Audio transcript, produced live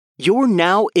You're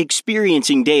now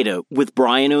experiencing data with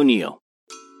Brian O'Neill.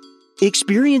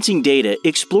 Experiencing Data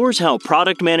explores how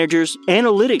product managers,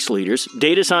 analytics leaders,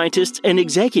 data scientists, and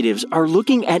executives are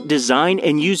looking at design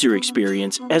and user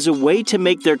experience as a way to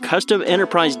make their custom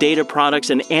enterprise data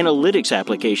products and analytics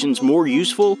applications more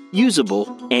useful,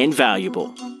 usable, and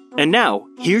valuable. And now,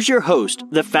 here's your host,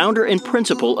 the founder and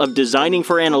principal of Designing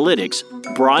for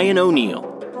Analytics, Brian O'Neill.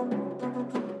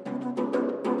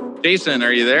 Jason,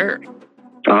 are you there?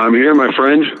 I'm here, my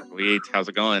friend. Sweet. How's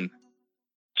it going?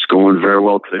 It's going very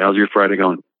well today. How's your Friday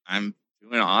going? I'm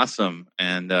doing awesome.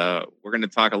 And we're going to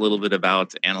talk a little bit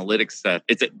about analytics.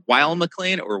 Is it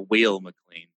Weil-McClain or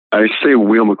Weil-McClain? I say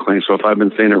Weil-McClain, so if I've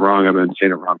been saying it wrong, I've been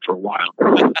saying it wrong for a while.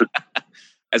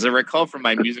 As I recall from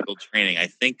my musical training, I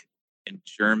think in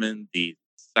German, the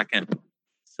second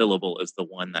syllable is the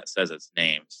one that says its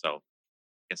name. So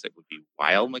I guess it would be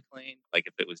Weil-McClain. Like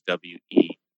if it was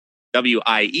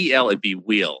W-I-E-L, it'd be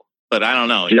wheel. But I don't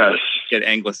know. Yes. Get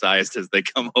anglicized as they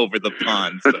come over the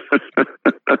pond. So.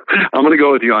 I'm going to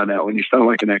go with you on that one. You sound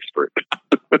like an expert.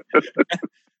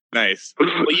 Nice.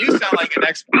 Well, you sound like an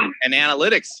expert in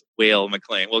analytics,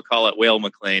 Weil-McClain. We'll call it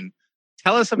Weil-McClain.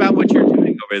 Tell us about what you're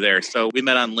doing over there. So we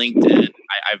met on LinkedIn.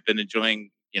 I've been enjoying,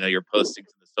 your postings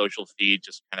in the social feed,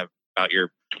 just kind of about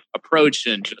your approach,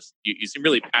 and just you seem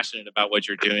really passionate about what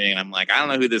you're doing. And I'm like, I don't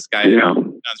know who this guy is.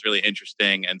 Sounds really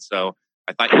interesting. And so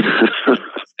I thought you were to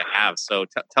have. So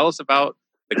tell us about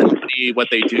the company, what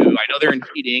they do. I know they're in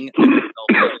heating and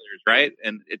boilers, right?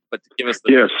 But to give us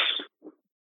the... Yes.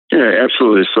 Yeah,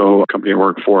 absolutely. So a company I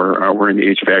work for, we're in the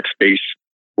HVAC space.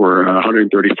 We're a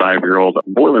 135-year-old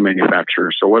boiler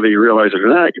manufacturer. So whether you realize it or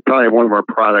not, you probably have one of our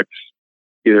products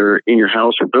either in your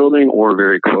house or building or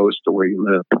very close to where you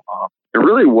live. And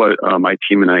really what my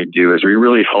team and I do is we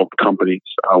really help companies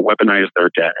weaponize their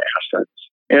data assets.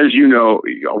 As you know,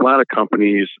 a lot of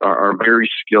companies are very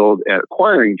skilled at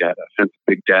acquiring data, hence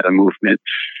the big data movement.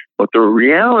 But the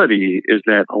reality is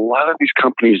that a lot of these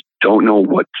companies don't know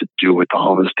what to do with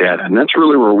all this data. And that's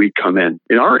really where we come in.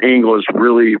 And our angle is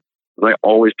really, as I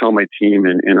always tell my team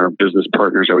and our business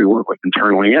partners that we work with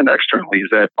internally and externally, is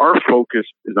that our focus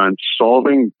is on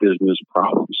solving business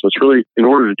problems. So it's really, in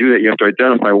order to do that, you have to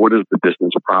identify what is the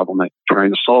business problem that you're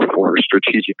trying to solve for, a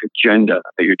strategic agenda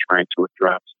that you're trying to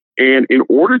address. And in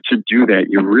order to do that,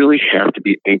 you really have to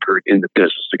be anchored in the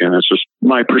business. Again, that's just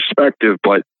my perspective.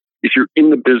 But if you're in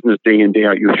the business day in, day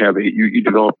out, you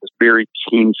develop this very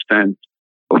keen sense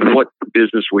of what the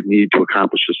business would need to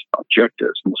accomplish its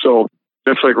objectives. And so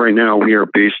that's like right now, we are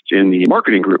based in the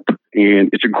marketing group, and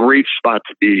it's a great spot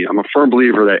to be. I'm a firm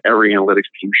believer that every analytics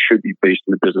team should be based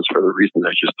in the business for the reasons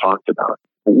I just talked about.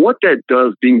 But what that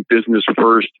does, being business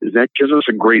first, is that gives us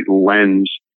a great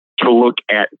lens to look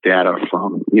at data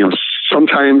from.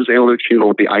 Sometimes analytics teams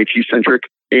will be IT-centric,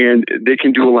 and they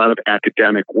can do a lot of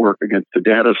academic work against the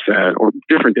data set or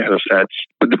different data sets,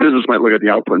 but the business might look at the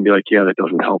output and be like, yeah, that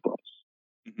doesn't help us.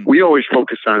 Mm-hmm. We always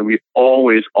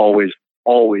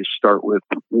start with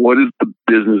what is the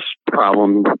business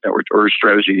problem or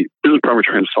strategy, business problem we're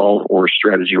trying to solve or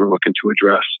strategy we're looking to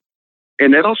address.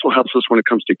 And that also helps us when it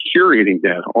comes to curating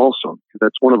data also.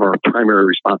 That's one of our primary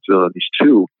responsibilities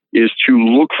too, is to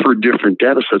look for different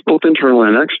data sets, both internal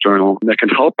and external, that can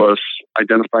help us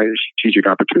identify strategic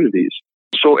opportunities.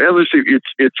 So obviously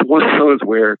it's one of those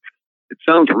where it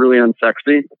sounds really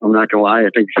unsexy. I'm not gonna lie. I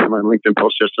think my LinkedIn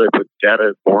post yesterday put data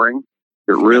is boring.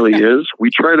 It really is.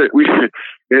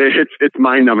 It's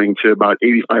mind-numbing to about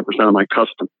 85% of my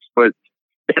customers. But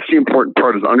that's the important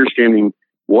part, is understanding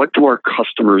what do our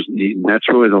customers need. And that's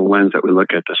really the lens that we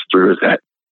look at this through, is that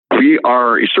we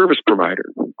are a service provider.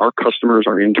 Our customers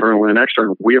are internal and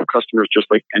external. We have customers just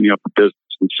like any other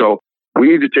business. And so we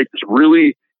need to take this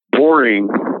really boring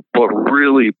but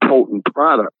really potent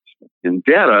product and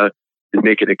data and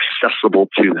make it accessible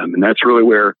to them. And that's really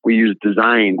where we use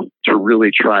design to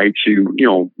really try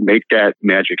to, make that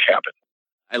magic happen.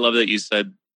 I love that you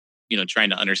said, trying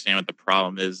to understand what the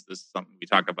problem is. This is something we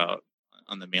talk about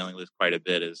on the mailing list quite a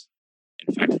bit, is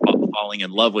in fact, falling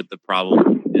in love with the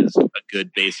problem is a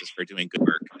good basis for doing good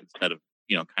work, instead of,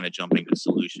 kind of jumping to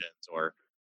solutions or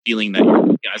feeling that,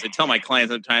 as I tell my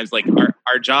clients sometimes, like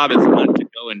our job is not to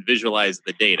go and visualize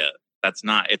the data. It's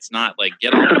not like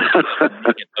get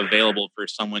it available for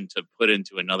someone to put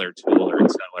into another tool or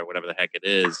Excel or whatever the heck it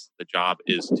is. The job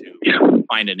is to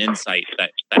find an insight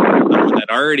that someone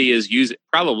that already is using,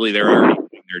 probably they're already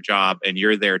doing their job, and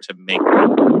you're there to make,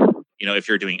 if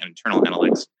you're doing internal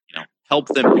analytics, help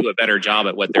them do a better job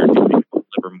at what they're doing,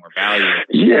 deliver more value.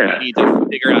 Yeah. You need to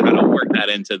figure out how to work that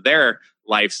into their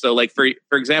life. So like for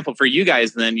example, for you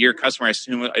guys, then your customer, I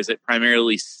assume, is it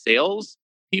primarily sales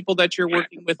people that you're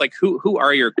working with? Like who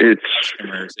are your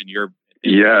customers in your?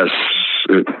 Yes.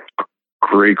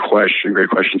 Great question.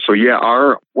 So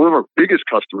one of our biggest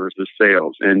customers is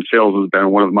sales, and sales has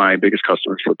been one of my biggest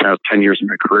customers for the past 10 years of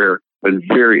my career. Been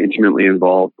very intimately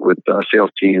involved with sales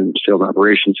teams, sales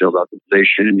operations, sales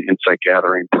optimization, insight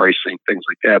gathering, pricing, things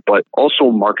like that. But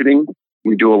also marketing.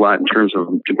 We do a lot in terms of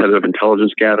competitive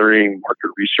intelligence gathering,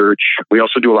 market research. We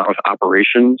also do a lot with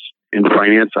operations and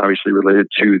finance, obviously related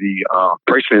to the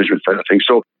price management side of things.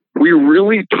 So we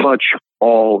really touch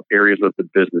all areas of the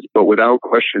business, but without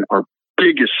question, our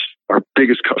biggest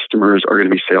customers are going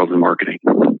to be sales and marketing.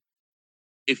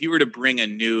 If you were to bring a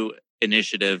new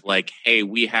initiative, like, hey,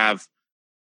 we have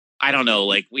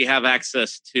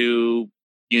access to,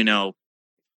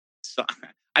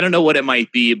 I don't know what it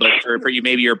might be, but for you,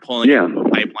 maybe you're pulling a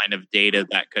pipeline of data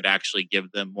that could actually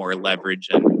give them more leverage.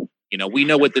 And, we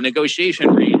know what the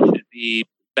negotiation rate should be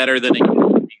better than it used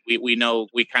to be. We know,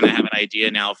 we kind of have an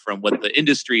idea now from what the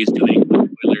industry is doing with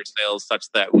boiler sales, such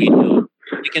that we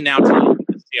can now tell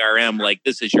the CRM, like,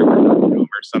 this is your room or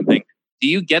something.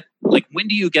 When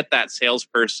do you get that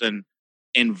salesperson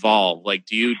involved? Like,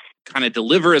 do you kind of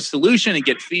deliver a solution and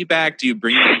get feedback? Do you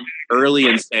bring them early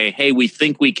and say, hey, we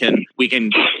think we can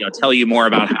tell you more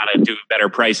about how to do better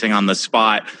pricing on the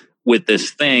spot with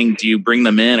this thing? Do you bring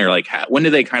them in, or when do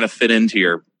they kind of fit into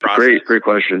your process? Great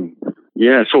question.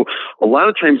 Yeah. So a lot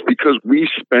of times, because we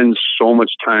spend so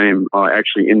much time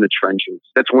actually in the trenches,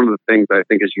 that's one of the things that I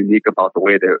think is unique about the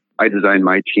way that I design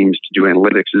my teams to do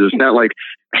analytics. Is it's not like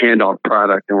a handoff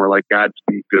product and we're like,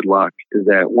 Godspeed, good luck. Is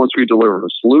that once we deliver a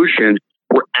solution,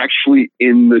 we're actually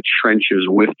in the trenches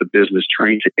with the business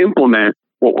trying to implement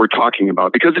what we're talking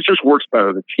about, because it just works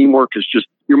better. The teamwork is just,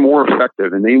 you're more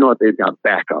effective, and they know that they've got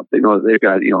backup. They know that they've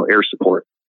got, air support.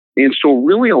 And so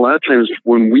really a lot of times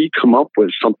when we come up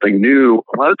with something new,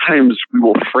 a lot of times we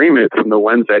will frame it from the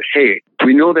lens that, hey,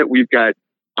 we know that we've got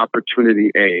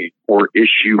opportunity A or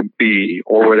issue B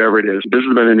or whatever it is. This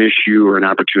has been an issue or an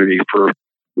opportunity for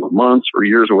months or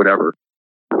years or whatever.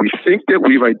 We think that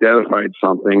we've identified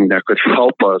something that could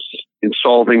help us in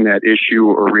solving that issue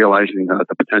or realizing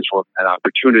the potential of that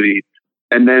opportunity.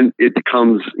 And then it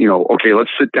becomes, okay, let's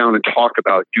sit down and talk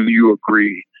about, do you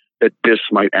agree that this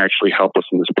might actually help us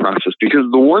in this process? Because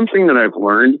the one thing that I've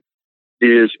learned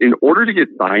is, in order to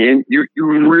get buy-in, you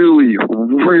really,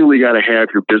 really got to have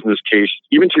your business case,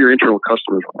 even to your internal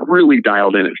customers, really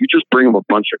dialed in. If you just bring them a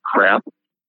bunch of crap,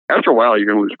 after a while, you're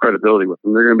going to lose credibility with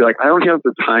them. They're going to be like, I don't have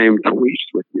the time to waste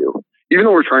with you, even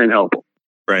though we're trying to help them.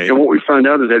 Right. And what we found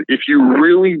out is that if you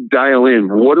really dial in,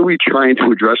 what are we trying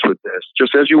to address with this?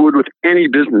 Just as you would with any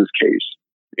business case,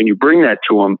 and you bring that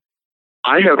to them,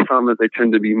 I have found that they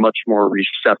tend to be much more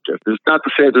receptive. It's not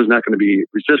to say that there's not going to be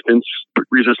resistance.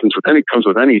 Resistance comes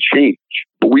with any change.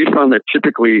 But we found that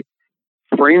typically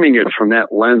framing it from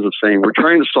that lens of saying, we're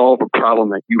trying to solve a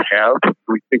problem that you have,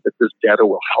 we think that this data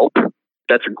will help.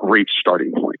 That's a great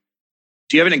starting point.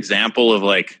 Do you have an example of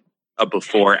a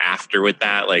before after with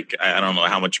that? I don't know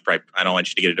how much, I don't want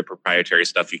you to get into proprietary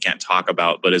stuff you can't talk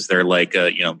about, but is there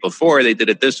before they did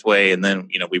it this way, and then,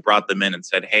 we brought them in and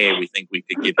said, hey, we think we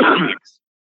could give you X,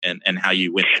 and how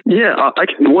you went? Yeah.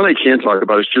 The one I can talk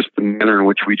about is just the manner in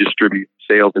which we distribute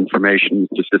sales information,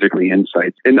 specifically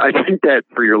insights. And I think that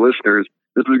for your listeners,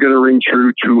 this is going to ring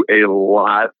true to a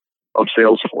lot of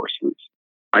sales forces.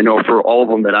 I know for all of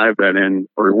them that I've been in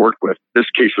or worked with, this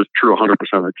case was true 100%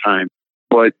 of the time.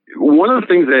 But one of the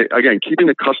things that, again, keeping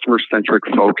the customer-centric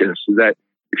focus is that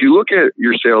if you look at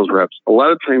your sales reps, a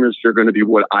lot of times they're going to be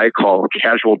what I call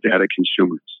casual data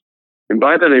consumers. And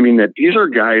by that, I mean that these are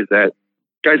guys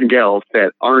and gals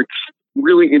that aren't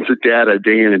really into data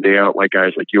day in and day out like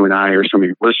guys like you and I or some of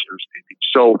your listeners maybe.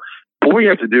 So what we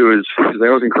have to do is I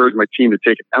always encourage my team to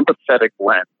take an empathetic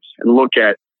lens and look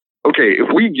at, okay, if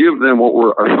we give them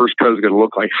what our first cut is going to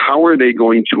look like, how are they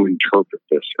going to interpret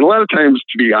this? And a lot of times,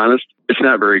 to be honest, it's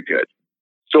not very good.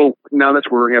 So now that's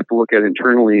where we have to look at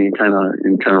internally and kind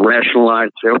of rationalize,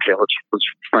 say, okay, let's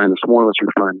refine this more, let's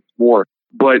refine this more.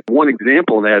 But one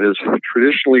example of that is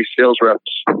traditionally sales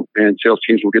reps and sales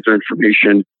teams will get their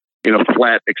information in a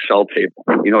flat Excel table,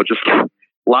 just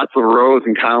lots of rows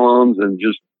and columns and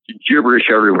just gibberish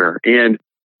everywhere. And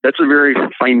that's a very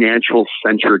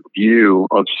financial-centric view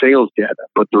of sales data.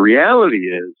 But the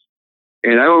reality is,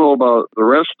 and I don't know about the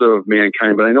rest of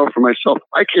mankind, but I know for myself,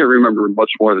 I can't remember much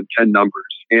more than 10 numbers.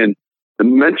 And the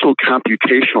mental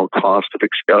computational cost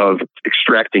of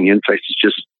extracting insights is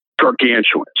just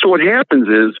gargantuan. So what happens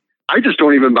is, I just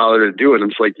don't even bother to do it. I'm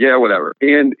just like, yeah, whatever.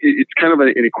 And it's kind of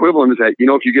an equivalent is that,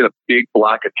 if you get a big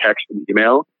block of text in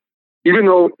email, even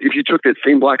though if you took that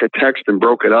same block of text and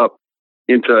broke it up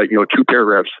into, 2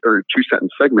 paragraphs or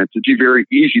 2-sentence segments, it'd be very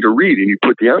easy to read and you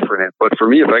put the effort in. But for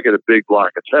me, if I get a big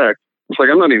block of text, it's like,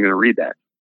 I'm not even going to read that.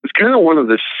 It's kind of one of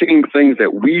the same things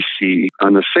that we see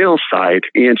on the sales side.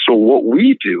 And so what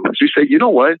we do is we say, you know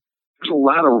what? There's a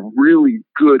lot of really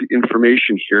good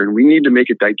information here and we need to make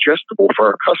it digestible for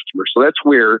our customers. So that's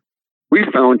where we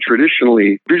found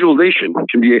traditionally visualization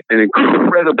can be an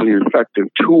incredibly effective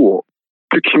tool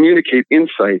to communicate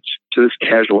insights to this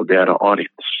casual data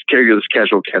audience, this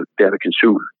casual data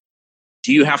consumer.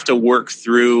 Do you have to work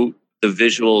through the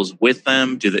visuals with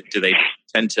them? Do they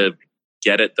tend to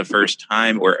get it the first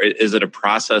time? Or is it a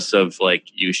process of like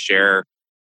you share,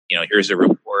 here's a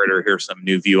report or here's some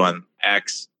new view on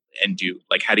X? And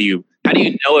how do you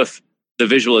know if the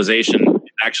visualization is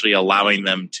actually allowing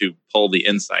them to pull the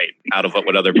insight out of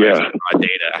what other person raw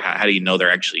data? How do you know they're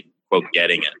actually, quote,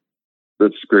 getting it?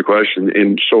 That's a great question.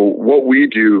 And so what we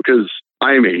do, because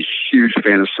I am a huge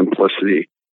fan of simplicity,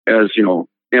 as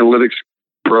analytics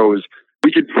pros,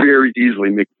 we could very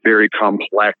easily make very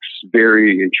complex,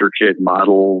 very intricate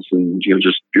models and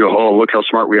oh, look how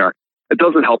smart we are. It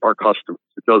doesn't help our customers.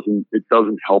 It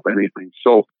doesn't help anything.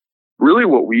 So really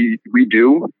what we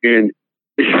do, and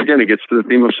again, it gets to the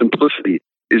theme of simplicity,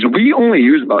 is we only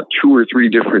use about 2 or 3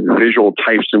 different visual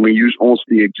types, and we use almost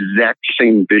the exact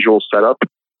same visual setup.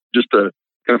 Just to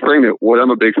kind of frame it, what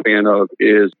I'm a big fan of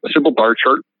is a simple bar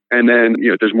chart, and then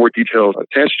there's more details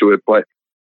attached to it. But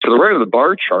to the right of the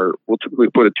bar chart, we'll typically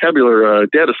put a tabular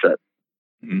data set.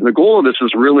 Mm-hmm. And the goal of this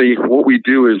is really what we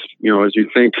do is, as you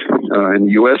think in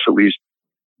the U.S. at least,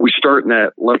 we start in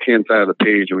that left-hand side of the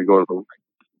page and we go to the right.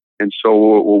 And so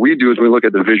what we do is we look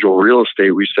at the visual real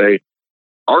estate. We say,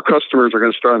 our customers are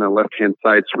going to start on the left-hand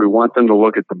side, so we want them to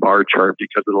look at the bar chart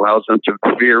because it allows them to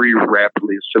very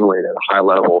rapidly assimilate at a high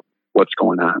level what's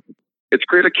going on. It's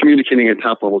great at communicating a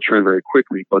top-level trend very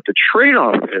quickly, but the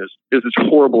trade-off is it's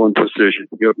horrible in precision.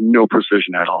 You have no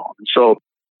precision at all. And so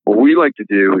what we like to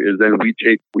do is then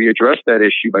we address that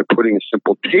issue by putting a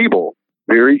simple table,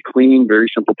 very clean, very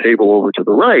simple table over to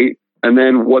the right. And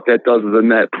then what that does is then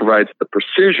that provides the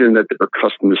precision that they're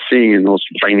accustomed to seeing in those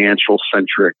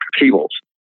financial-centric tables.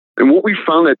 And what we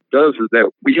found that does is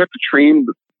that we have to train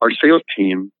our sales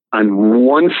team on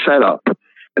one setup,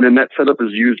 and then that setup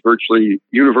is used virtually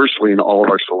universally in all of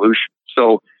our solutions.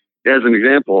 So as an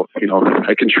example,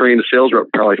 I can train a sales rep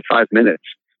probably 5 minutes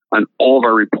on all of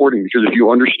our reporting, because if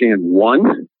you understand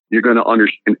one, you're going to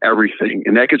understand everything.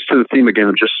 And that gets to the theme again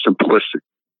of just simplicity.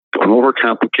 Don't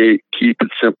overcomplicate, keep it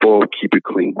simple, keep it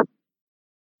clean.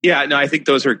 Yeah, no, I think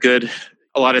those are good.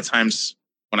 A lot of times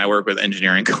when I work with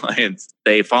engineering clients,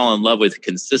 they fall in love with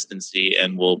consistency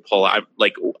and will pull out.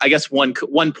 Like, I guess one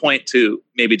point to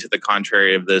maybe to the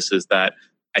contrary of this is that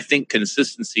I think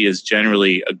consistency is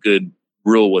generally a good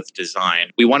rule with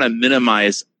design. We want to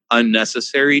minimize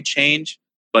unnecessary change,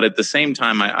 but at the same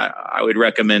time, I would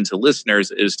recommend to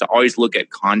listeners is to always look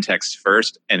at context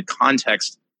first, and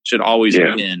context should always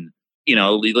win.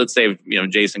 Let's say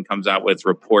Jason comes out with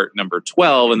report number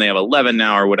 12 and they have 11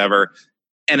 now or whatever,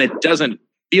 and it doesn't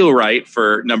feel right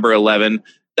for number 11.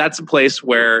 That's a place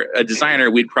where a designer,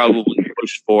 we'd probably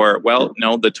push for, well,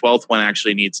 no, the 12th one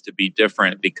actually needs to be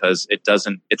different because it's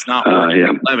not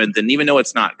 11th. And even though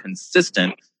it's not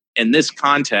consistent, in this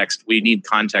context, we need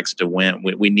context to win.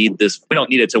 We need this. We don't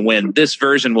need it to win. This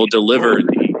version will deliver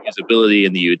the usability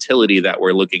and the utility that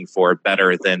we're looking for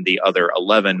better than the other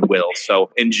 11 will.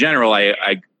 So in general,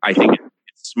 I think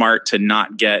it's smart to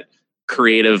not get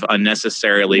creative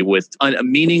unnecessarily with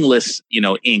meaningless,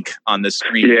 ink on the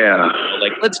screen. Yeah.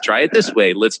 Like, let's try it this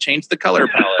way. Let's change the color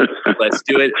palette. Let's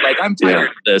do it. Like, I'm tired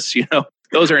of this,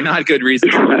 Those are not good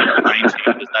reasons to change.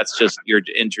 That's just, you're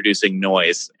introducing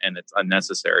noise and it's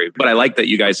unnecessary. But I like that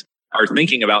you guys are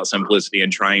thinking about simplicity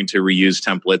and trying to reuse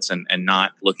templates and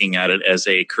not looking at it as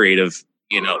a creative,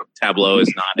 Tableau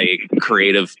is not a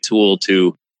creative tool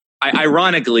to,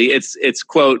 ironically, it's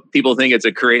quote, people think it's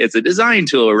a design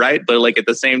tool, right? But like at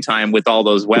the same time, with all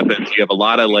those weapons, you have a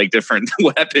lot of like different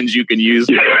weapons you can use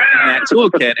in that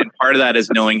toolkit. And part of that is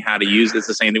knowing how to use it. It's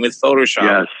the same thing with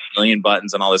Photoshop, a million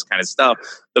buttons and all this kind of stuff.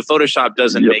 The Photoshop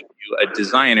doesn't make you a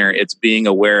designer. It's being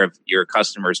aware of your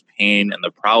customer's pain and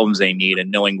the problems they need and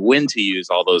knowing when to use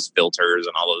all those filters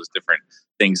and all those different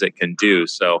things it can do.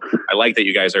 So I like that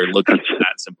you guys are looking at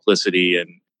that simplicity and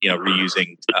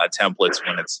reusing templates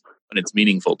when it's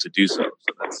meaningful to do so.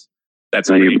 So that's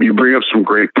you bring up some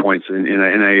great points, and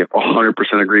I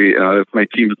 100% agree. If my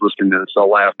team is listening to this, I'll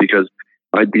laugh because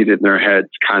I beat it in their heads: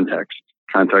 context,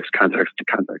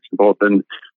 both in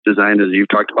design, as you've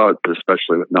talked about, but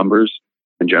especially with numbers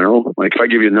in general. Like if I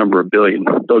give you a number of billion,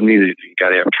 it doesn't mean anything. You got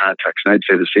to have context, and I'd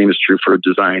say the same is true for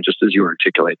design, just as you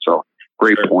articulate. So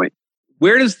Great point.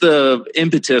 Where does the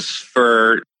impetus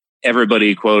for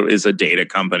everybody, quote, is a data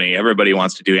company? Everybody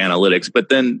wants to do analytics, but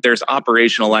then there's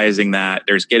operationalizing that.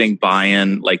 There's getting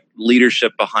buy-in, like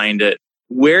leadership behind it.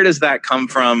 Where does that come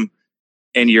from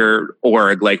in your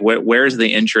org? Like, where's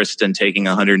the interest in taking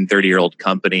a 130-year-old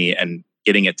company and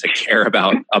getting it to care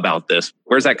about this?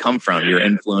 Where's that come from? Your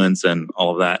influence and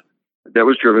all of that? That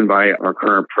was driven by our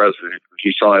current president.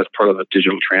 He saw as part of the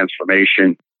digital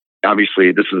transformation.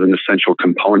 Obviously, this is an essential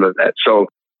component of that. So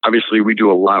obviously, we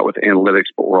do a lot with analytics,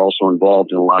 but we're also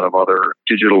involved in a lot of other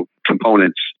digital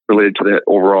components related to that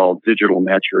overall digital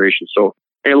maturation. So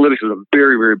analytics is a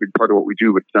very, very big part of what we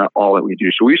do, but it's not all that we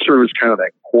do. So we serve as kind of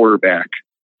that quarterback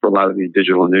for a lot of these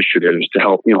digital initiatives to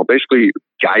help, basically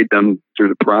guide them through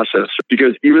the process.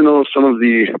 Because even though some of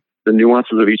the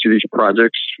nuances of each of these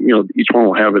projects, each one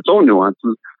will have its own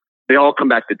nuances, they all come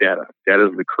back to data. Data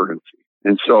is the currency.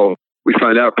 And so we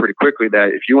find out pretty quickly that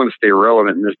if you want to stay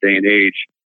relevant in this day and age,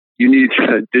 you need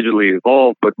to digitally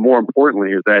evolve. But more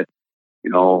importantly is that,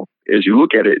 as you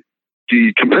look at it,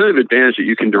 the competitive advantage that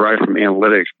you can derive from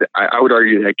analytics, I would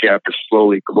argue that gap is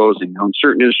slowly closing. Now, in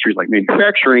certain industries like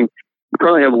manufacturing, you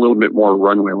probably have a little bit more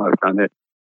runway left on it.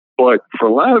 But for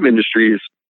a lot of industries,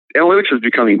 analytics is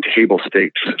becoming table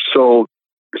stakes. So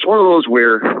it's one of those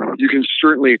where you can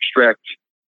certainly extract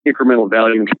incremental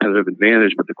value and competitive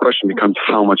advantage, but the question becomes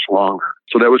how much longer.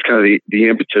 So that was kind of the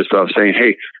impetus of saying,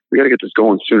 hey, we got to get this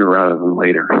going sooner rather than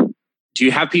later. Do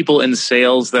you have people in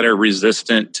sales that are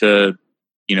resistant to,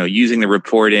 using the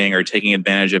reporting or taking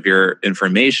advantage of your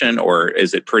information, or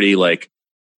is it pretty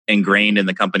ingrained in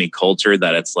the company culture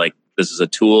that it's like this is a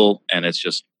tool and it's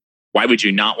just why would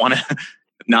you not want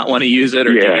to use it,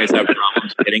 or do you guys have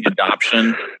problems getting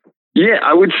adoption? Yeah,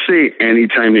 I would say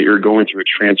anytime that you're going through a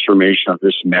transformation of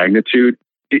this magnitude,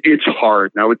 it's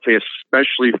hard. And I would say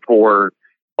especially for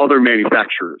other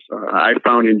manufacturers. I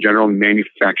found in general,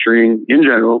 manufacturing in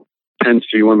general tends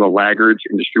to be one of the laggards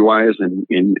industry-wise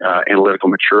in analytical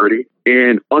maturity.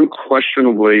 And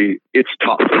unquestionably, it's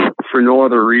tough for no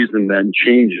other reason than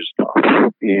change is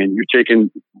tough. And you're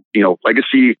taking,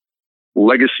 legacy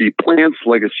plants,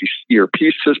 legacy ERP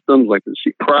systems,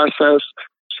 legacy process.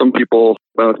 Some people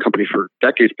run a company for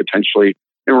decades potentially,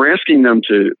 and we're asking them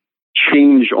to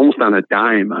change almost on a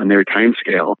dime on their time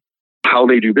scale how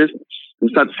they do business.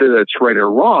 It's not to say that it's right or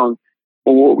wrong,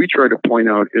 but what we try to point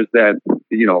out is that,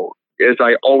 as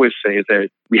I always say, is that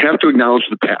we have to acknowledge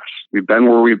the past. We've been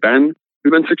where we've been.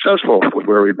 We've been successful with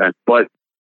where we've been, but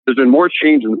there's been more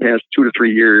change in the past 2 to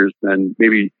 3 years than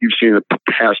maybe you've seen in the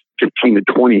past 15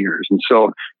 to 20 years. And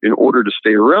so in order to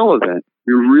stay relevant,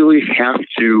 we really have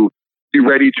to be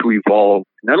ready to evolve,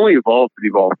 not only evolve, but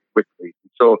evolve quickly.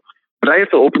 So, but I have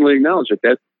to openly acknowledge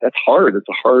that that's hard. It's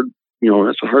a hard,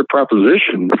 it's a hard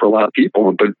proposition for a lot of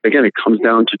people. But again, it comes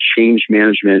down to change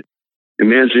management and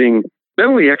managing not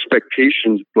only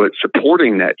expectations, but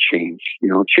supporting that change.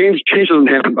 Change doesn't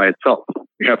happen by itself.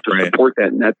 We have to support that.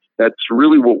 And that's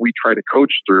really what we try to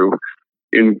coach through.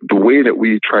 In the way that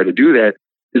we try to do that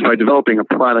is by developing a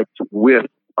product with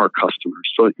our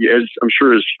customers. So as I'm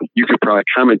sure as you could probably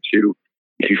comment to,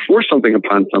 if you force something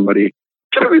upon somebody, it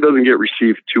typically doesn't get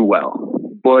received too well.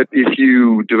 But if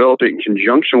you develop it in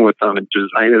conjunction with them and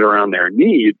design it around their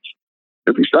needs,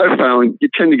 at least I've found you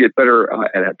tend to get better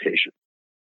adaptation.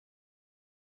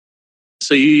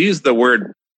 So you use the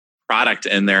word product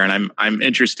in there, and I'm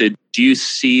interested. Do you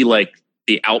see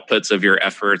the outputs of your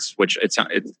efforts, which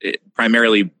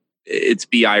primarily it's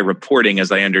BI reporting,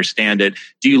 as I understand it?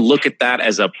 Do you look at that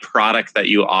as a product that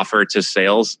you offer to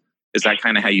sales? Is that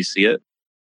kind of how you see it?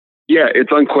 Yeah,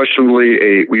 it's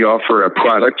unquestionably we offer a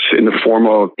product in the form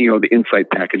of the insight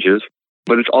packages,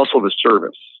 but it's also the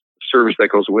service that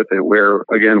goes with it. Where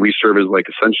again, we serve as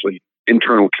essentially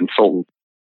internal consultants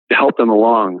to help them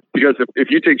along. Because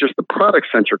if you take just the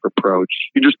product-centric approach,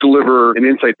 you just deliver an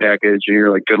insight package and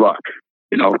you're like, good luck,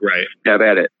 have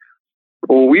at it.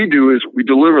 What we do is we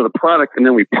deliver the product and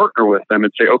then we partner with them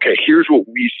and say, okay, here's what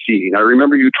we see. Now, I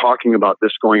remember you talking about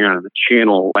this going on in the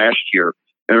channel last year,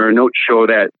 and our notes show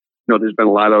that there's been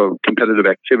a lot of competitive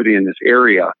activity in this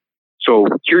area. So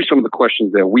here's some of the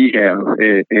questions that we have,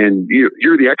 and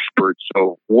you're the expert.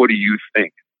 So what do you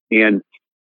think? And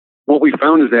what we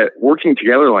found is that working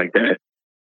together like that,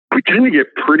 we tend to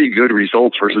get pretty good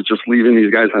results versus just leaving these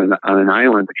guys on an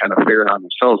island to kind of figure it out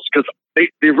themselves, because they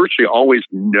virtually always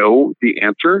know the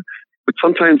answer. But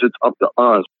sometimes it's up to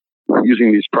us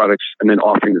using these products and then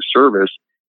offering the service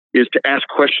is to ask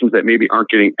questions that maybe aren't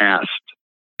getting asked.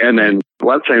 And then a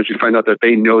lot of times you find out that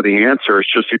they know the answer.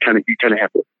 It's just you kind of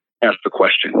have to ask the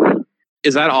question.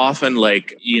 Is that often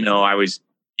I was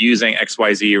using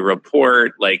XYZ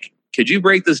report, could you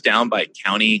break this down by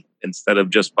county instead of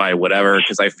just by whatever?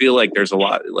 Because I feel like there's a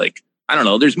lot, like, I don't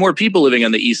know, there's more people living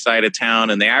on the east side of town,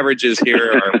 and the averages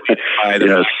here are by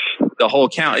the whole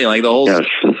county, like the whole. Yes.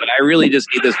 But I really just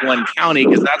need this one county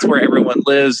because that's where everyone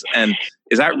lives. And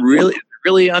is that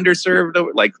really underserved?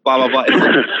 Like blah blah blah,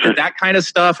 that kind of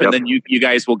stuff. And then you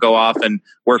guys will go off and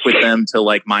work with them to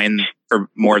like mine for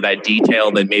more of that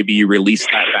detail. Then maybe you release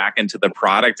that back into the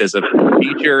product as a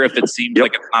feature if it seems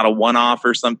like it's not a one-off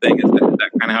or something. Is that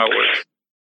kind of how it works?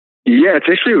 Yeah, it's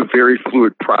actually a very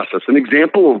fluid process. An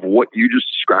example of what you just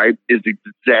described is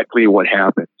exactly what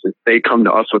happens. They come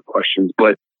to us with questions,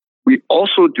 but we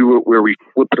also do it where we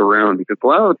flip it around, because a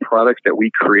lot of the products that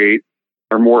we create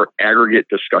are more aggregate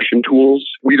discussion tools.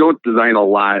 We don't design a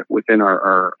lot within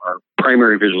our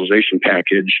primary visualization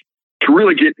package to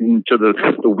really get into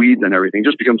the weeds and everything. It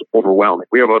just becomes overwhelming.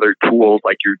 We have other tools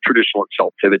like your traditional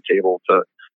Excel pivot table to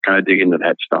kind of dig into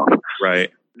that stuff.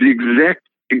 Right. The exact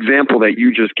example that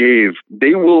you just gave,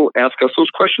 they will ask us those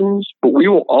questions, but we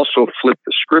will also flip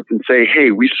the script and say,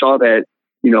 hey, we saw that,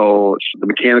 the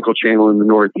mechanical channel in the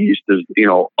Northeast is,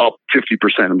 up 50%.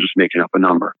 I'm just making up a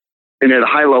number. And at a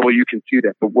high level, you can see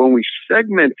that. But when we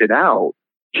segment it out,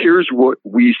 here's what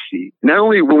we see. Not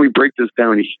only when we break this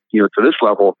down, to this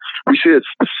level, we see it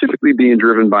specifically being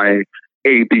driven by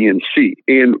A, B, and C.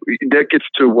 And that gets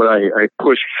to what I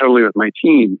push heavily with my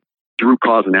team, root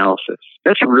cause analysis.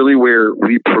 That's really where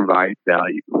we provide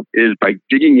value, is by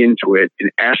digging into it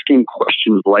and asking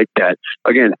questions like that.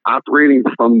 Again, operating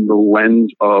from the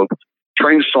lens of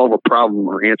trying to solve a problem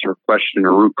or answer a question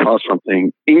or root cause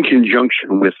something in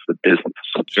conjunction with the business.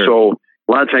 Sure. So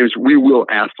a lot of times we will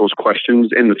ask those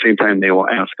questions, and at the same time they will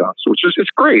ask us, which is,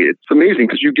 it's great. It's amazing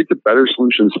because you get to better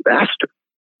solutions faster.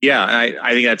 Yeah,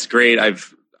 I think that's great.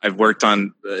 I've worked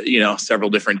on several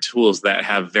different tools that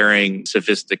have varying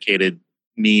sophisticated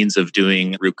means of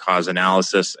doing root cause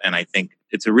analysis, and I think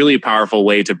it's a really powerful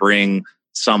way to bring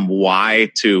some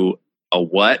why to a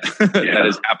what that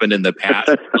has happened in the past.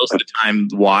 Most of the time,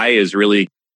 why is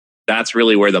that's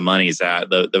really where the money's at.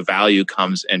 The value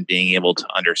comes in being able to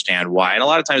understand why. And a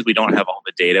lot of times we don't have all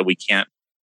the data.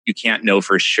 You can't know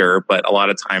for sure, but a lot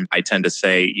of times I tend to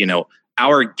say,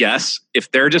 our guess, if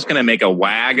they're just going to make a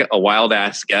wild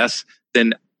ass guess,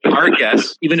 then our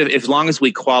guess, even if as long as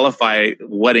we qualify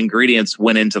what ingredients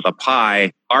went into the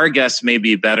pie, our guess may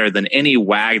be better than any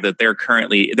wag that they're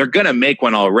going to make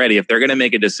one already. If they're going to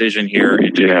make a decision here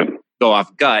and go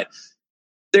off gut,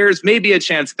 there's maybe a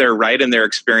chance they're right and their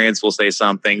experience will say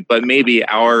something, but maybe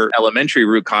our elementary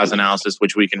root cause analysis,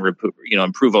 which we can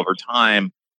improve over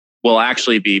time, will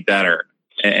actually be better.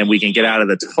 And we can get out of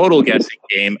the total guessing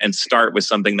game and start with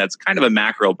something that's kind of a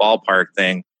macro ballpark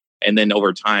thing. And then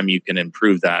over time, you can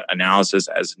improve that analysis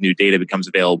as new data becomes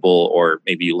available, or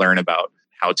maybe you learn about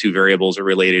how two variables are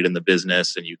related in the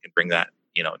business, and you can bring that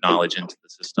knowledge into the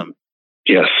system.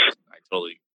 Yes, I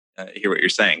totally hear what you're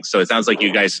saying. So it sounds like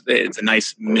you guys, it's a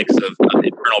nice mix of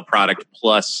internal product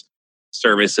plus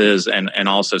services, and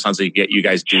also it sounds like you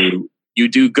guys do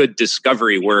good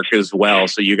discovery work as well.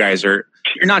 So you're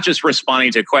not just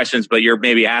responding to questions, but you're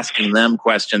maybe asking them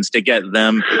questions to get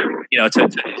them,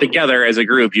 together as a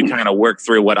group. You kind of work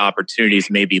through what opportunities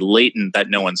may be latent that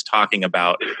no one's talking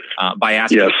about by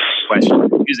asking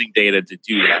questions, using data to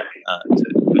do that.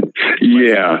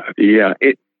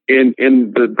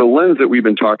 And the lens that we've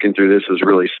been talking through this is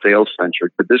really sales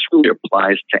centric, but this really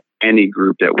applies to any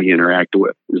group that we interact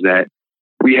with. Is that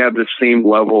we have the same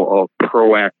level of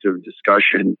proactive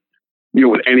discussion,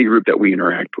 with any group that we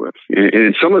interact with. And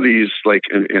in some of these, like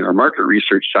in our market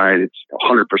research side, it's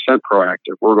 100%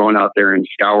 proactive. We're going out there and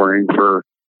scouring for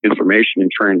information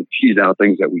and trying to tease out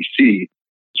things that we see.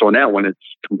 So on that one, it's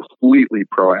completely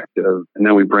proactive. And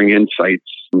then we bring insights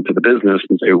into the business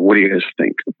and say, what do you guys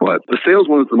think? But the sales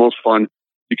one is the most fun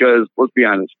because, let's be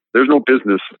honest, there's no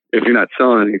business if you're not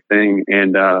selling anything,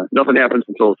 and nothing happens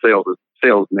until the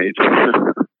sales made.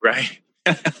 Right.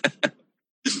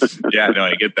 Yeah, no,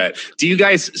 I get that. Do you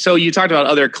guys, so you talked about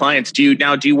other clients. Do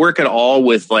you work at all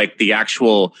with like the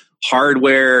actual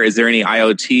hardware? Is there any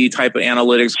IoT type of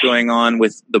analytics going on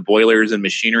with the boilers and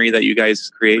machinery that you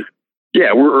guys create?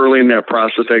 Yeah, we're early in that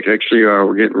process. Actually,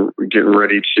 we're getting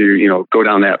ready to, go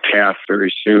down that path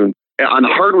very soon. On the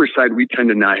hardware side, we tend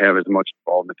to not have as much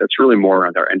involvement. That's really more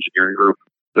on our engineering group.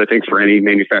 But I think for any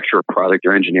manufacturer product,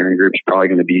 their engineering group is probably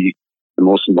going to be the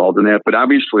most involved in that. But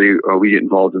obviously, we get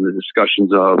involved in the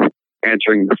discussions of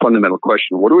answering the fundamental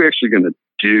question, what are we actually going to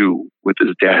do with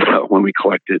this data when we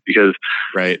collect it? Because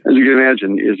right, as you can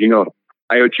imagine,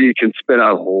 IoT can spit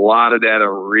out a lot of data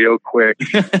real quick.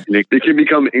 And it can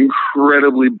become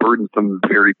incredibly burdensome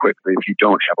very quickly if you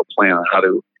don't have a plan on how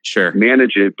to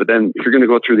manage it. But then if you're going to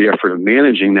go through the effort of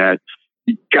managing that,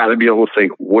 you got to be able to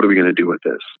think, what are we going to do with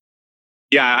this?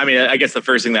 Yeah, I mean, I guess the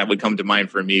first thing that would come to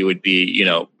mind for me would be,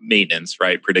 maintenance,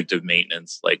 right? Predictive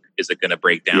maintenance. Like, is it going to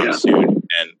break down soon?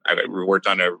 And I worked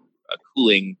on a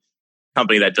cooling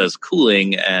company that does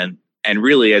cooling, and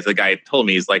really, as the guy told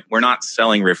me, he's like, we're not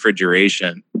selling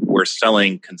refrigeration, we're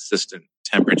selling consistent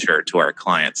temperature to our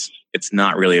clients. It's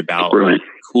not really about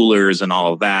coolers and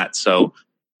all of that. So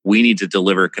we need to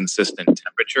deliver consistent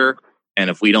temperature, and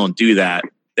if we don't do that,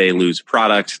 they lose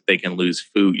product, they can lose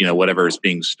food, whatever is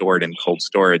being stored in cold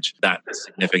storage. That's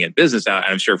significant business out.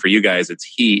 And I'm sure for you guys, it's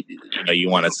heat. You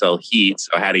want to sell heat.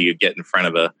 So how do you get in front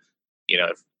of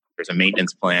if there's a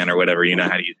maintenance plan or whatever,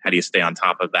 how do you stay on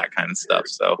top of that kind of stuff?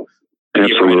 So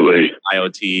absolutely.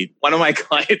 IoT. One of my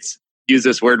clients used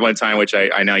this word one time, which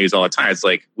I now use all the time. It's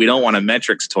like, we don't want a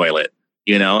metrics toilet,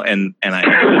 and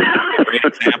a great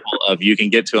example of you can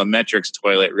get to a metrics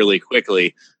toilet really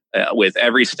quickly. With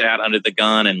every stat under the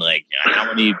gun and how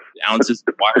many ounces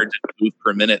of water to move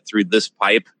per minute through this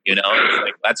pipe, it's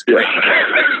like, that's great.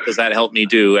 What does that help me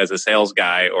do as a sales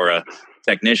guy or a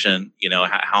technician?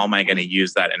 How am I going to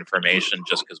use that information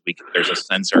just because there's a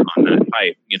sensor on that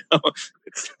pipe?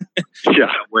 It's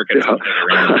working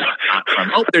around, not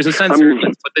from, there's a sensor.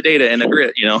 Let's put the data in a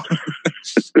grid.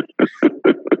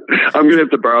 I'm gonna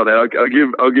have to borrow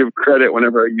that. I'll give credit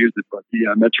whenever I use it, but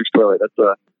the metrics toilet, that's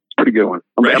a pretty good one.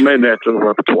 I'm in that to the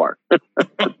repertoire.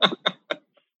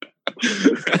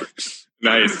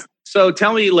 Nice. So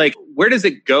tell me, where does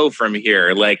it go from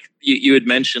here? You had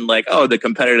mentioned, the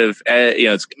competitive,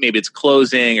 maybe it's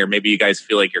closing, or maybe you guys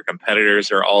feel like your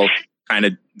competitors are all kind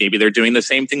of, maybe they're doing the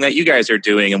same thing that you guys are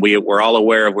doing, and we're all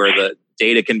aware of where the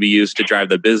data can be used to drive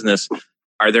the business.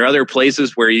 Are there other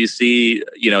places where you see,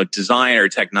 design or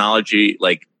technology,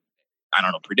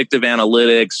 predictive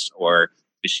analytics or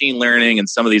machine learning and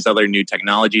some of these other new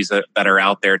technologies that are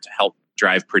out there to help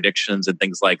drive predictions and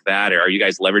things like that? Or are you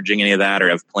guys leveraging any of that, or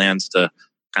have plans to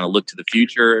kind of look to the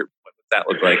future? What does that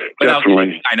look like?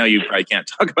 Definitely. I know you probably can't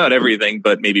talk about everything,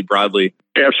 but maybe broadly.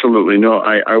 Absolutely. No,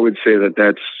 I would say that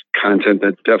that's content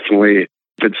that's definitely,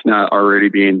 if it's not already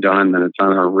being done, then it's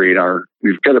on our radar.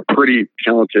 We've got a pretty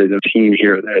talented team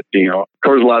here that,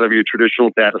 covers a lot of your traditional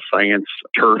data science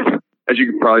turf. As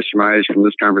you can probably surmise from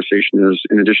this conversation, is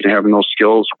in addition to having those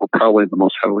skills, we're probably the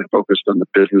most heavily focused on the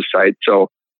business side. So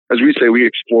as we say, we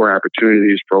explore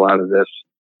opportunities for a lot of this.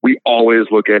 We always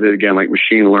look at it again, like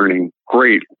machine learning.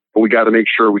 Great, but we got to make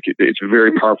sure it's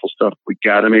very powerful stuff. We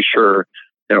got to make sure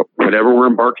that whatever we're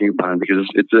embarking upon, because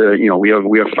it's we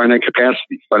have finite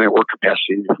capacity, finite work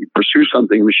capacity. If we pursue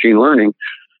something machine learning,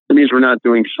 it means we're not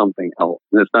doing something else.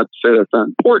 And it's not to say that's not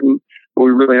important, but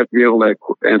we really have to be able to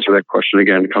answer that question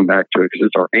again and come back to it, because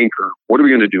it's our anchor. What are we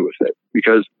going to do with it?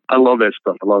 Because I love that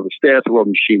stuff. I love the stats. I love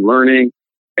machine learning,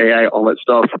 AI, all that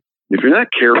stuff. If you're not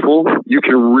careful, you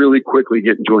can really quickly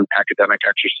get into an academic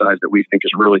exercise that we think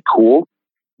is really cool.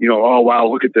 Oh, wow,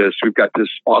 look at this. We've got this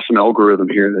awesome algorithm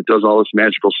here that does all this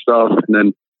magical stuff. And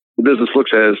then the business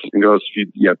looks at us and goes,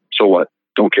 yeah, so what?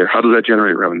 Don't care. How does that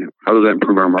generate revenue? How does that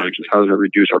improve our margins? How does that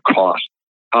reduce our cost?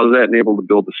 How does that enable to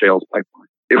build the sales pipeline?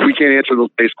 If we can't answer those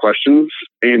base questions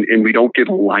and we don't get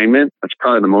alignment, that's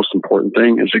probably the most important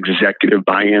thing, is executive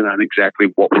buy-in on exactly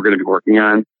what we're going to be working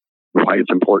on, why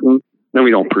it's important. Then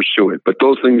we don't pursue it. But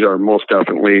those things are most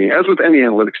definitely, as with any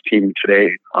analytics team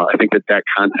today, I think that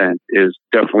content is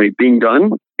definitely being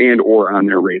done and or on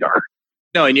their radar.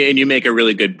 No, and you make a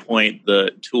really good point.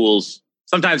 The tools,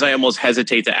 sometimes I almost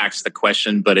hesitate to ask the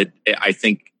question, but I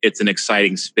think it's an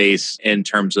exciting space in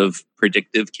terms of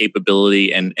predictive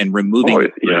capability and removing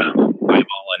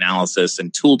eyeball analysis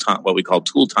and tool time, what we call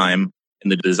tool time in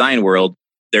the design world.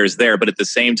 But at the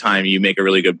same time, you make a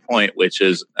really good point, which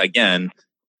is, again,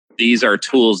 these are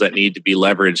tools that need to be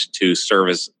leveraged to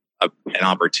service an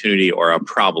opportunity or a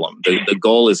problem. The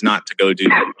goal is not to go do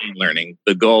machine learning.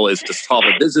 The goal is to solve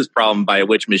a business problem by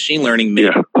which machine learning may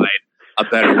provide a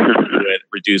better way to do it,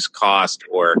 reduce cost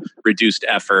or reduced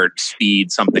effort,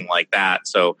 speed, something like that.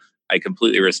 So I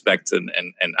completely respect and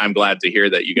I'm glad to hear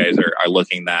that you guys are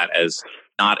looking at that as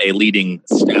not a leading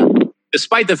step.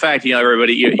 Despite the fact,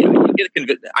 everybody,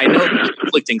 I know there's a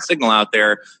conflicting signal out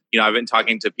there. I've been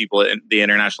talking to people at the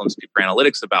International Institute for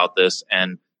Analytics about this,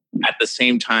 and at the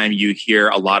same time, you hear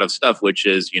a lot of stuff, which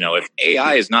is, if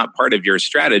AI is not part of your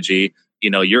strategy,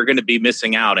 you're going to be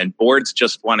missing out. And boards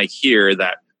just want to hear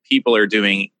that people are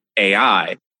doing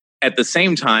AI. At the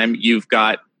same time, you've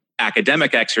got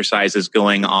academic exercises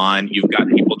going on. You've got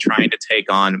people trying to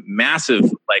take on massive,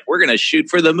 like, we're going to shoot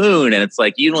for the moon. And it's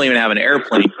like, you don't even have an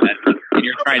airplane yet, and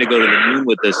you're trying to go to the moon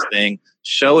with this thing.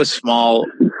 Show a small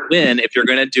win if you're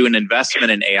going to do an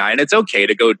investment in AI. And it's okay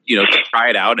to go, to try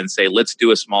it out and say, let's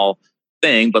do a small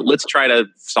thing, but let's try to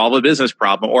solve a business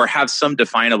problem or have some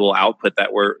definable output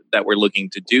that we're looking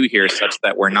to do here, such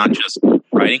that we're not just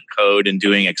writing code and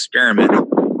doing experiments.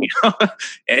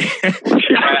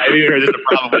 There's a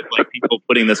problem with like people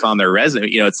putting this on their resume.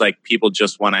 It's like people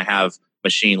just want to have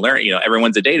machine learning.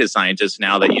 Everyone's a data scientist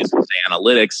now that uses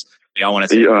analytics. They all want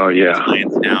to say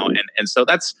science now, and so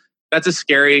that's a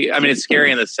scary. I mean, it's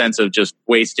scary in the sense of just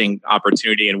wasting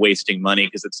opportunity and wasting money,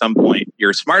 because at some point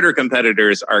your smarter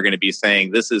competitors are going to be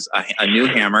saying, "This is a new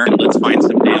hammer. Let's find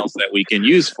some nails that we can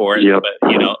use for it." Yep. But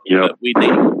we need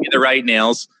to be the right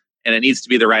nails. And it needs to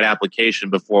be the right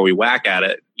application before we whack at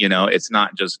it. It's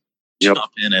not just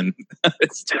jump in and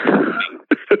it's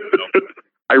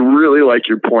I really like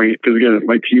your point, because again, if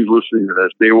my team's listening to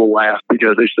this, they will laugh,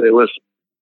 because they say, listen,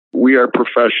 we are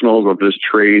professionals of this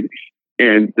trade,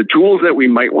 and the tools that we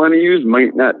might want to use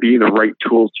might not be the right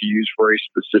tools to use for a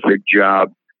specific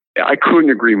job. I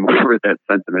couldn't agree more with that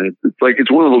sentiment.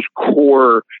 It's one of those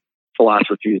core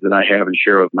philosophies that I have and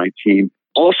share with my team.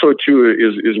 Also, too,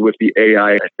 is with the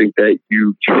AI. I think that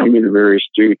you came in a very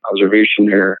astute observation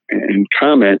there and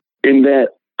comment, in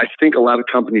that I think a lot of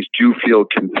companies do feel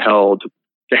compelled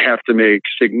to have to make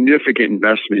significant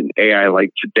investment in AI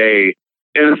like today.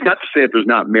 And it's not to say that there's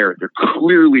not merit. There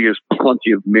clearly is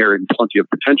plenty of merit and plenty of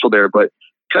potential there. But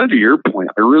kind of to your point,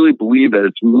 I really believe that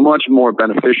it's much more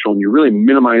beneficial, and you really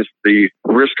minimize the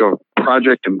risk of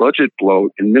project and budget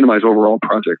bloat and minimize overall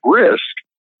project risk.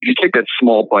 You take that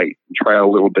small bite and try a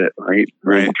little bit, right?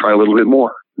 Try a little bit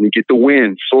more. And you get the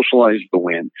win, socialize the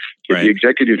win, get the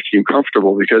executive team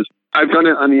comfortable. Because I've done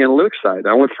it on the analytics side.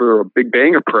 I went for a big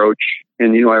bang approach,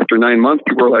 and after 9 months,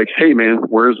 people were like, "Hey, man,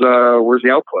 where's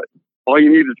the output?" All you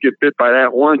need is to get bit by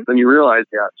that once, then you realize,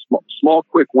 small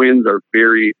quick wins are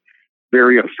very,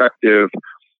 very effective.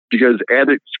 Because at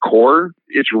its core,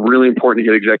 it's really important to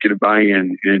get executive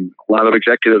buy-in. And a lot of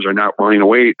executives are not willing to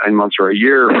wait 9 months or a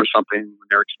year for something when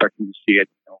they're expecting to see it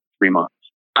 3 months.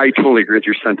 I totally agree with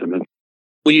your sentiment.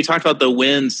 When you talked about the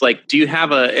wins, like, do you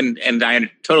have and I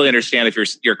totally understand if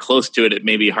you're close to it, it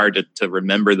may be hard to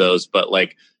remember those, but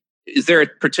like, is there a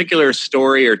particular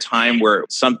story or time where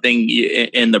something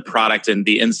in the product and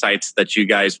the insights that you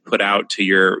guys put out to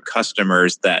your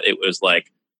customers that it was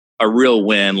like a real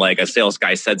win, like a sales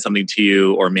guy said something to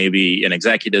you, or maybe an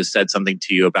executive said something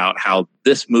to you about how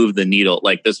this moved the needle?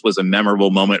 Like, this was a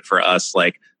memorable moment for us.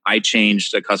 Like, I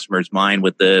changed a customer's mind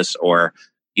with this, or,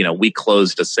 we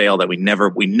closed a sale that we never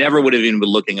would have even been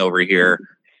looking over here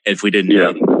if we didn't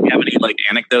know. Do you have any like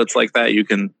anecdotes like that you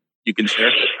can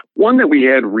share? One that we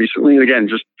had recently, again,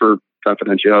 just for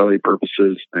confidentiality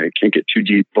purposes, I can't get too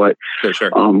deep, but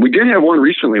sure. We did have one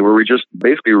recently where we just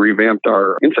basically revamped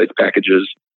our insights packages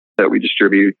that we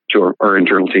distribute to our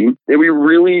internal team. And we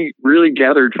really, really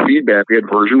gathered feedback. We had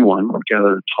version 1, we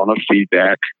gathered a ton of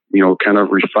feedback, kind of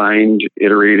refined,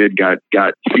 iterated, got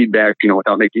feedback,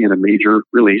 without making it a major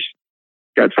release.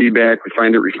 Got feedback,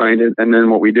 refined it. And then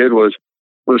what we did was,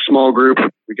 with a small group,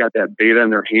 we got that beta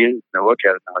in their hands. They look at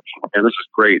it and they're like, "Man, this is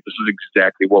great. This is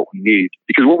exactly what we need."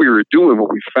 Because what we were doing,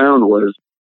 what we found was,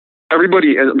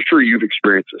 everybody, and I'm sure you've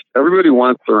experienced this, everybody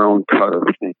wants their own cut of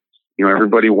things.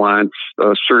 Everybody wants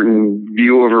a certain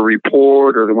view of a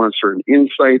report, or they want certain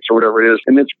insights or whatever it is.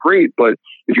 And that's great. But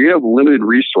if you have limited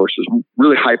resources,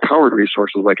 really high-powered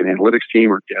resources like an analytics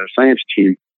team or data science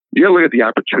team, you got to look at the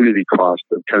opportunity cost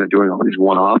of kind of doing all these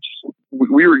one-offs.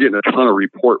 We were getting a ton of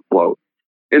report bloat.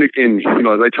 And again,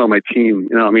 as I tell my team,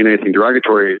 I don't mean anything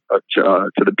derogatory to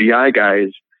the BI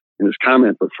guys in this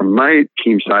comment, but from my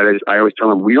team side, I always tell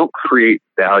them, we don't create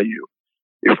value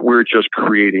if we're just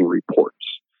creating reports.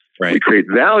 Right. We create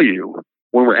value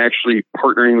when we're actually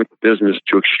partnering with the business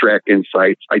to extract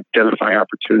insights, identify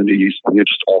opportunities, and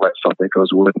just all that stuff that goes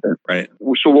with it. Right.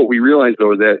 So what we realized,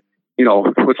 though, is that,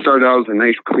 what started out as a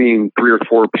nice, clean 3 or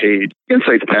 4 page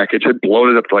insights package had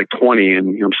bloated up to like 20. And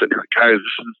I'm sitting there like, guys,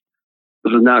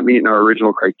 this is not meeting our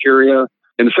original criteria.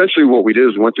 And essentially what we did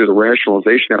is we went through the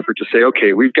rationalization effort to say,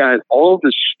 okay, we've got all of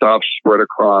this stuff spread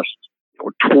across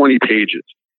 20 pages.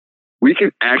 We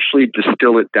can actually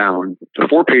distill it down to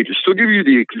 4 pages. Still give you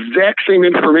the exact same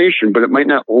information, but it might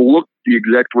not look the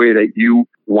exact way that you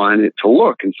want it to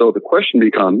look. And so the question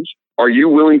becomes, are you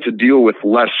willing to deal with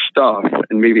less stuff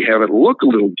and maybe have it look a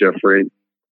little different,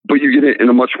 but you get it in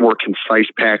a much more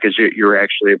concise package that you're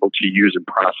actually able to use and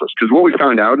process? Because what we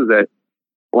found out is that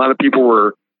a lot of people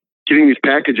were getting these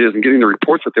packages and getting the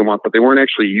reports that they want, but they weren't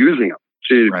actually using them.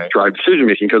 to drive decision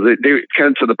making, because they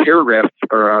tend to the paragraph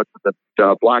or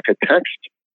the block of text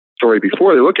story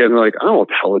before they look at it and they're like, I don't know what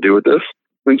the hell to do with this.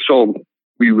 And so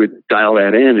we would dial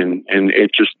that in, and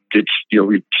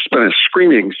we spent a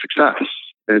screaming success.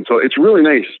 And so it's really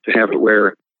nice to have it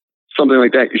where something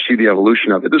like that, you see the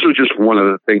evolution of it. This was just one of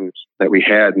the things that we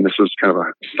had, and this was kind of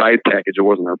a side package. It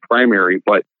wasn't our primary,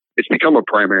 but it's become a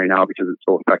primary now because it's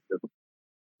so effective.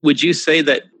 Would you say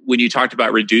that when you talked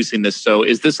about reducing this, so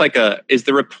is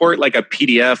the report like a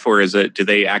PDF, or do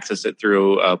they access it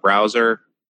through a browser,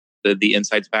 the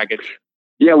Insights package?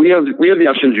 Yeah, we have the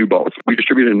option to do both. We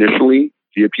distribute initially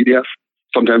via PDF,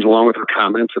 sometimes along with our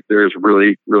comments. If there's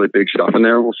really, really big stuff in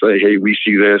there, we'll say, hey, we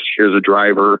see this, here's a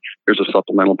driver, here's a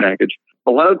supplemental package.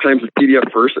 A lot of times it's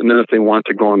PDF first, and then if they want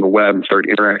to go on the web and start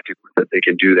interacting with it, they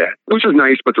can do that, which is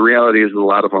nice, but the reality is a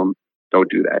lot of them don't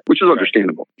do that, which is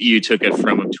understandable. You took it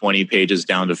from 20 pages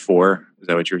down to 4. Is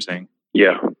that what you were saying?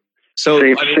 Yeah. So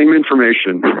same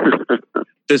information.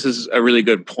 This is a really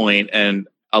good point. And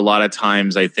a lot of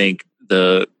times I think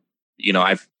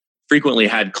I've frequently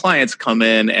had clients come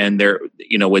in and they're,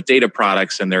 with data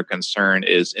products, and their concern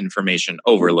is information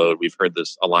overload. We've heard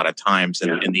this a lot of times.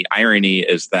 And the irony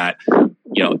is that,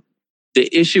 the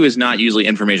issue is not usually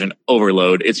information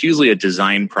overload. It's usually a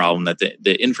design problem that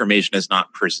the information is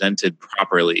not presented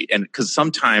properly. And because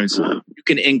sometimes you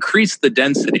can increase the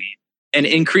density and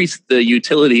increase the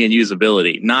utility and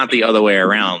usability, not the other way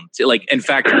around. In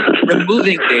fact,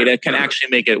 removing data can actually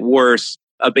make it worse.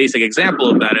 A basic example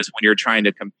of that is when you're trying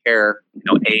to compare,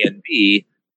 A and B.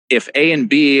 If A and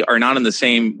B are not in the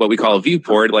same, what we call a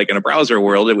viewport, like in a browser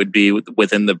world, it would be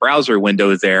within the browser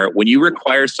window there. When you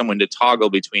require someone to toggle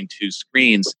between two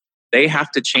screens, they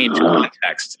have to change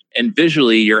context. And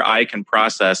visually, your eye can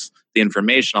process the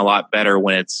information a lot better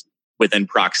when it's within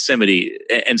proximity.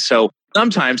 And so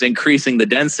sometimes increasing the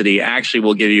density actually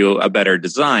will give you a better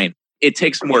design. It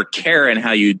takes more care in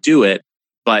how you do it,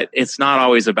 but it's not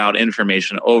always about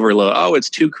information overload. Oh, it's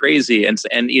too crazy. And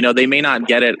they may not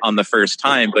get it on the first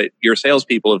time, but your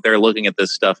salespeople, if they're looking at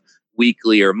this stuff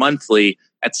weekly or monthly,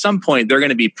 at some point, they're going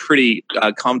to be pretty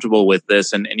comfortable with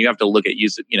this. And you have to look at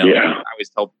I always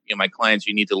tell my clients,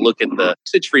 you need to look at the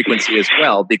usage frequency as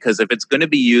well, because if it's going to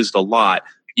be used a lot,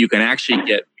 you can actually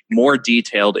get more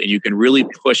detailed, and you can really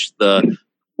push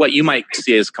what you might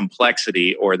see as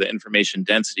complexity or the information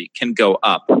density can go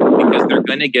up, because they're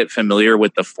going to get familiar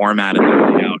with the format and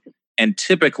the layout. And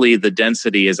typically the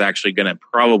density is actually going to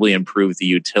probably improve the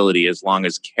utility as long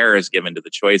as care is given to the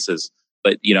choices.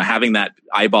 But, having that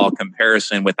eyeball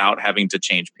comparison without having to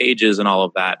change pages and all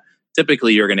of that,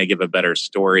 typically you're going to give a better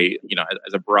story,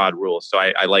 as a broad rule. So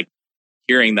I like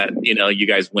hearing that, you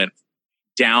guys went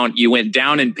down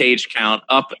in page count,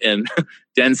 up in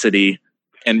density,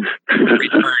 and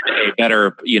returned a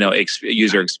better,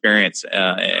 user experience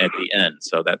at the end.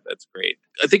 So that's great.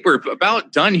 I think we're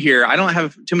about done here. I don't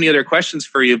have too many other questions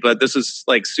for you, but this is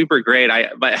super great.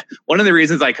 But one of the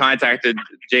reasons I contacted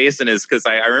Jason is because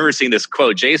I remember seeing this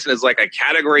quote. Jason is like a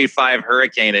Category 5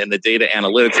 hurricane in the data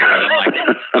analytics world. I'm like,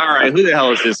 all right, who the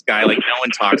hell is this guy? No one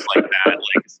talks like that,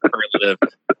 superlative.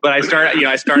 But I started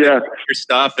your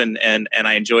stuff, and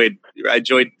I enjoyed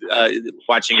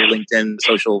watching your LinkedIn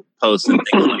social posts and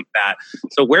things like that.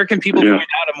 So where can people find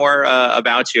out more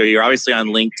about you? You're obviously on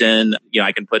LinkedIn.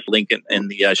 I can put link in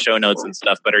the show notes and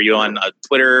stuff. But are you on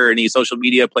Twitter or any social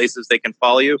media places they can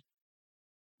follow you?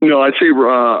 No, I'd say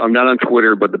I'm not on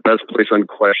Twitter, but the best place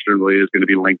unquestionably is going to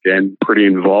be LinkedIn. Pretty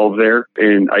involved there,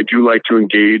 and I do like to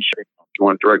engage. If you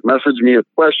want to direct message me with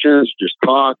questions, just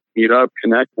talk, meet up,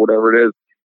 connect, whatever it is.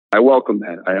 I welcome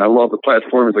that. I love the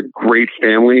platform. It's a great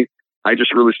family. I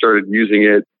just really started using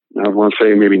it, I want to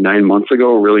say maybe 9 months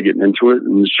ago, really getting into it.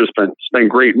 And it's been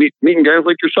great meeting guys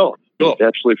like yourself. Cool. It's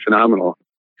absolutely phenomenal.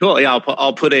 Cool. Yeah,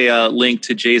 I'll put a link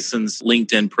to Jason's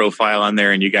LinkedIn profile on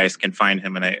there, and you guys can find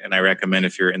him. And I recommend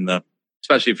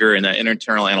especially if you're in an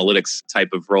internal analytics type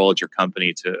of role at your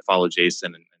company, to follow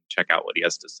Jason and check out what he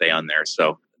has to say on there.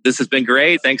 So this has been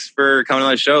great. Thanks for coming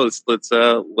on the show. I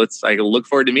look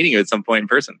forward to meeting you at some point in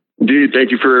person. Dude,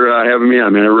 thank you for having me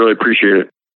on, man. I really appreciate it.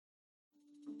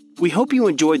 We hope you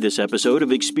enjoyed this episode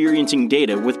of Experiencing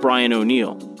Data with Brian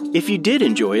O'Neill. If you did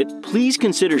enjoy it, please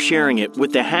consider sharing it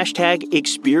with the hashtag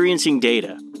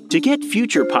 #ExperiencingData. To get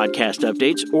future podcast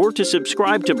updates or to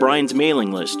subscribe to Brian's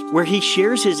mailing list, where he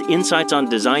shares his insights on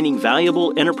designing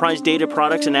valuable enterprise data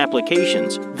products and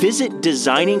applications, visit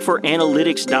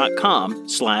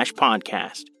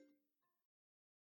designingforanalytics.com/podcast.